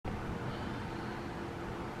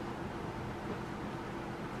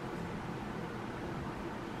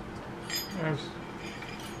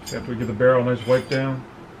After we get the barrel nice wipe down,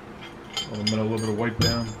 a little bit of wipe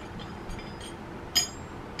down.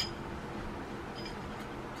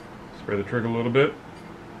 Spray the trigger a little bit.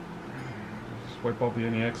 Just wipe off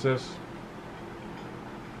any excess.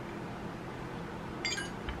 Put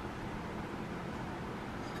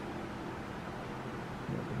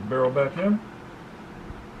the barrel back in.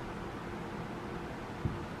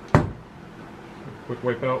 Quick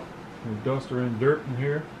wipe out any dust or any dirt in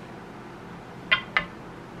here.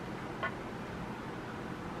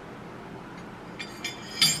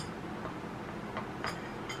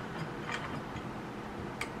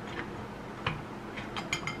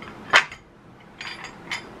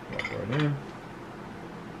 Right in.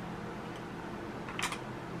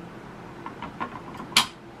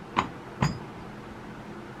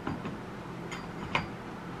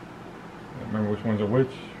 Remember which ones are which.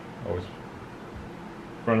 Always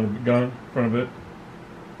front of the gun, front of it.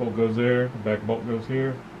 Bolt goes there. The back bolt goes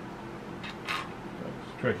here.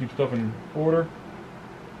 Just try to keep stuff in order.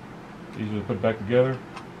 It's easy to put it back together.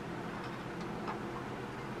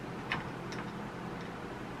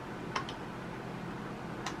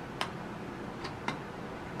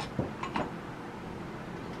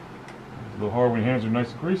 It's a little hard when your hands are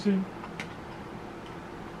nice and greasy.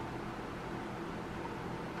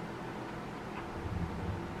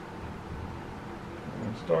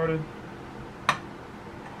 Started.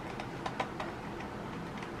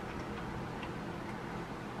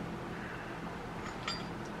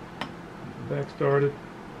 Back started.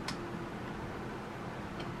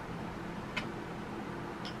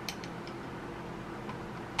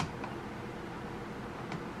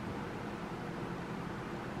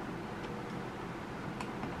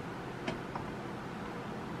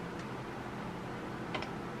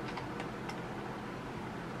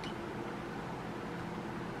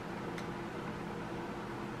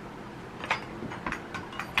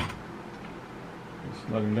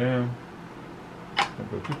 Snug them down.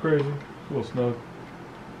 Don't go too crazy. It's a little snug.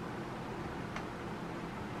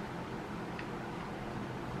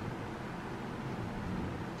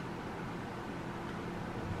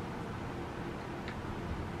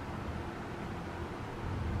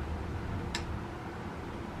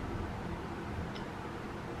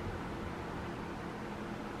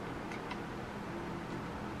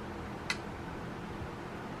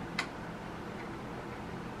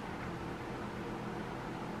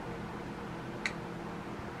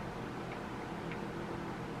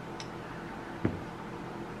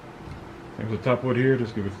 The top wood here,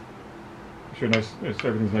 just give it, sure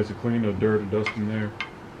everything's nice and clean, no dirt or dust in there.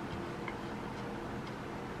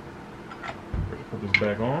 Put this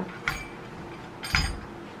back on.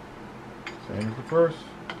 Same as the first.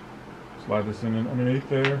 Slide this in underneath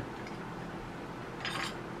there.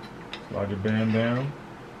 Slide your band down.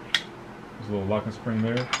 There's a little locking spring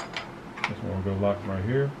there. This one will go lock right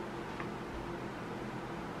here.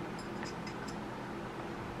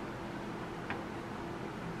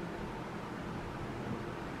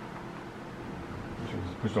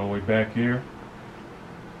 Push all the way back here.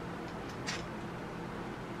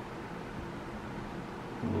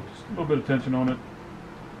 Just a little bit of tension on it.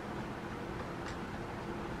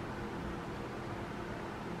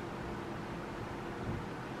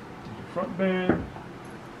 There's your front band.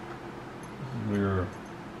 This is your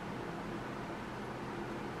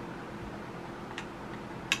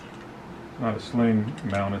not a sling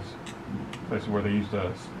mount, it's places where they used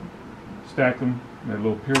to stack them. That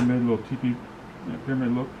little pyramid, little teepee. Yeah,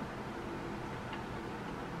 pyramid look.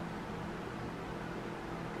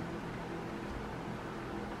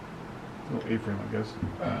 Little A-frame, I guess.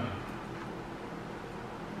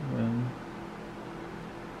 And then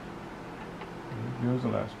here goes the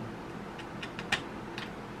last one.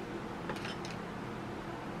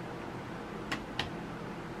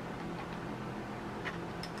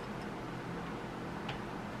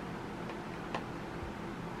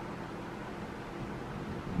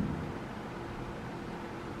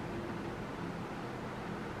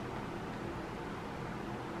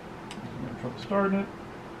 Trouble starting it.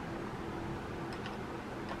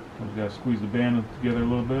 Just gotta squeeze the band together a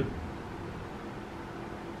little bit.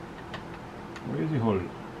 Where is he holding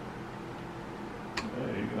it?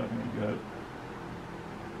 There you go. You got it.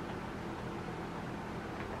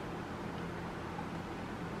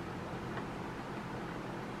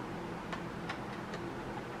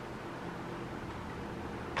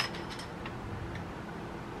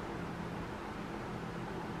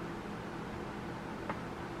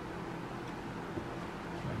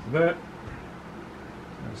 That.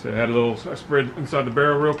 Like I said, I spread inside the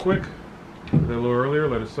barrel real quick. Did that a little earlier,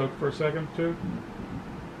 let it soak for a second or two.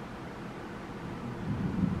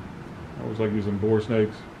 always like using bore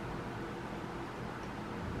snakes.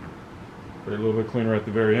 Put a little bit cleaner at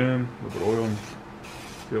the very end, a little bit of oil and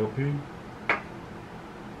CLP.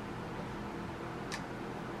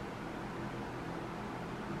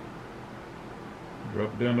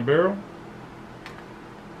 Drop it down the barrel.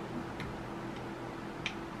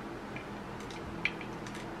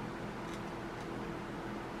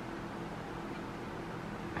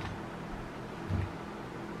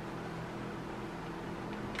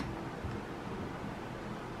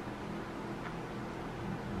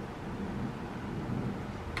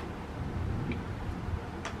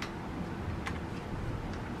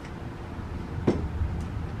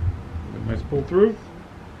 Nice pull through.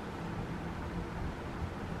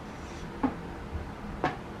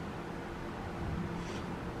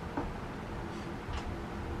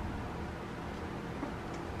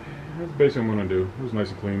 That's basically what I'm going to do. It was nice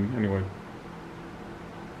and clean anyway.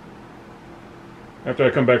 After I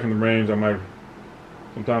come back from the range,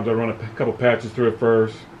 sometimes I run a couple patches through it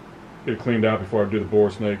first, get it cleaned out before I do the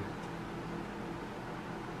bore snake.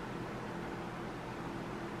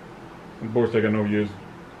 And the bore snake I know use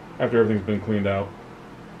after everything's been cleaned out.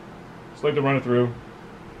 Just like to run it through.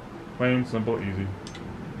 Plain, simple, easy.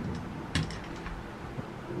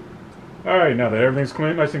 Alright, now that everything's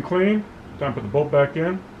clean, nice and clean, time to put the bolt back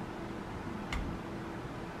in.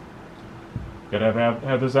 Gotta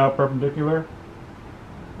have this out perpendicular.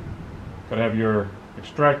 Gotta have your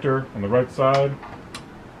extractor on the right side.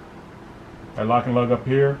 That lock and lug up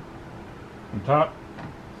here on top.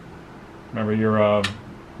 Remember your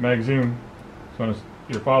magazine,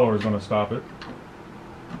 your follower is going to stop it.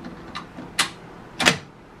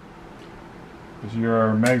 This is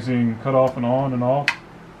your magazine cut off and on and off.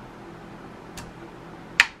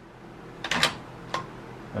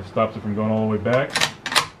 That stops it from going all the way back,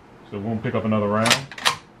 so it won't pick up another round.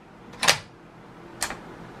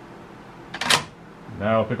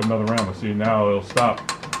 Now it'll pick up another round, but see, now it'll stop.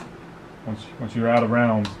 Once you're out of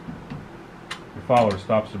rounds, your follower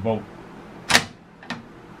stops the bolt.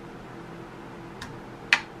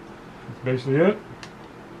 That's basically it.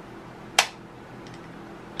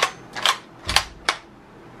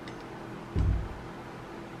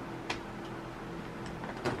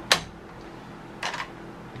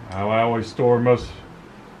 How I always store most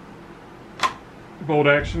bolt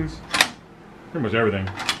actions, pretty much everything,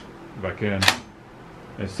 if I can.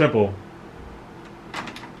 It's simple.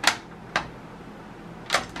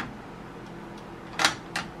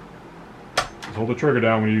 Just hold the trigger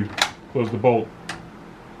down when you close the bolt.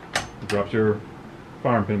 It drops your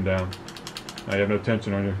firing pin down. Now you have no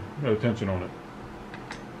tension on it.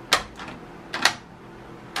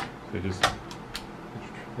 So you just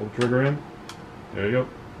hold the trigger in. There you go.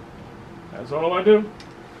 That's all I do.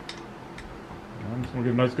 I'm just going to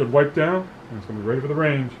give a nice good wipe down, and it's going to be ready for the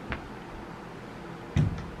range.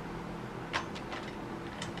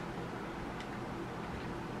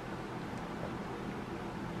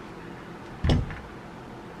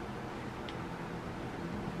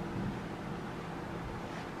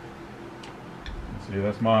 See,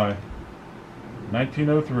 that's my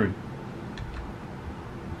 1903.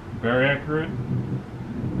 Very accurate.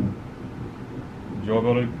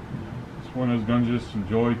 Enjoyable. It's one of those guns you just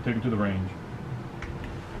enjoy taking to the range.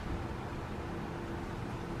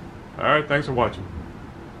 Alright, thanks for watching.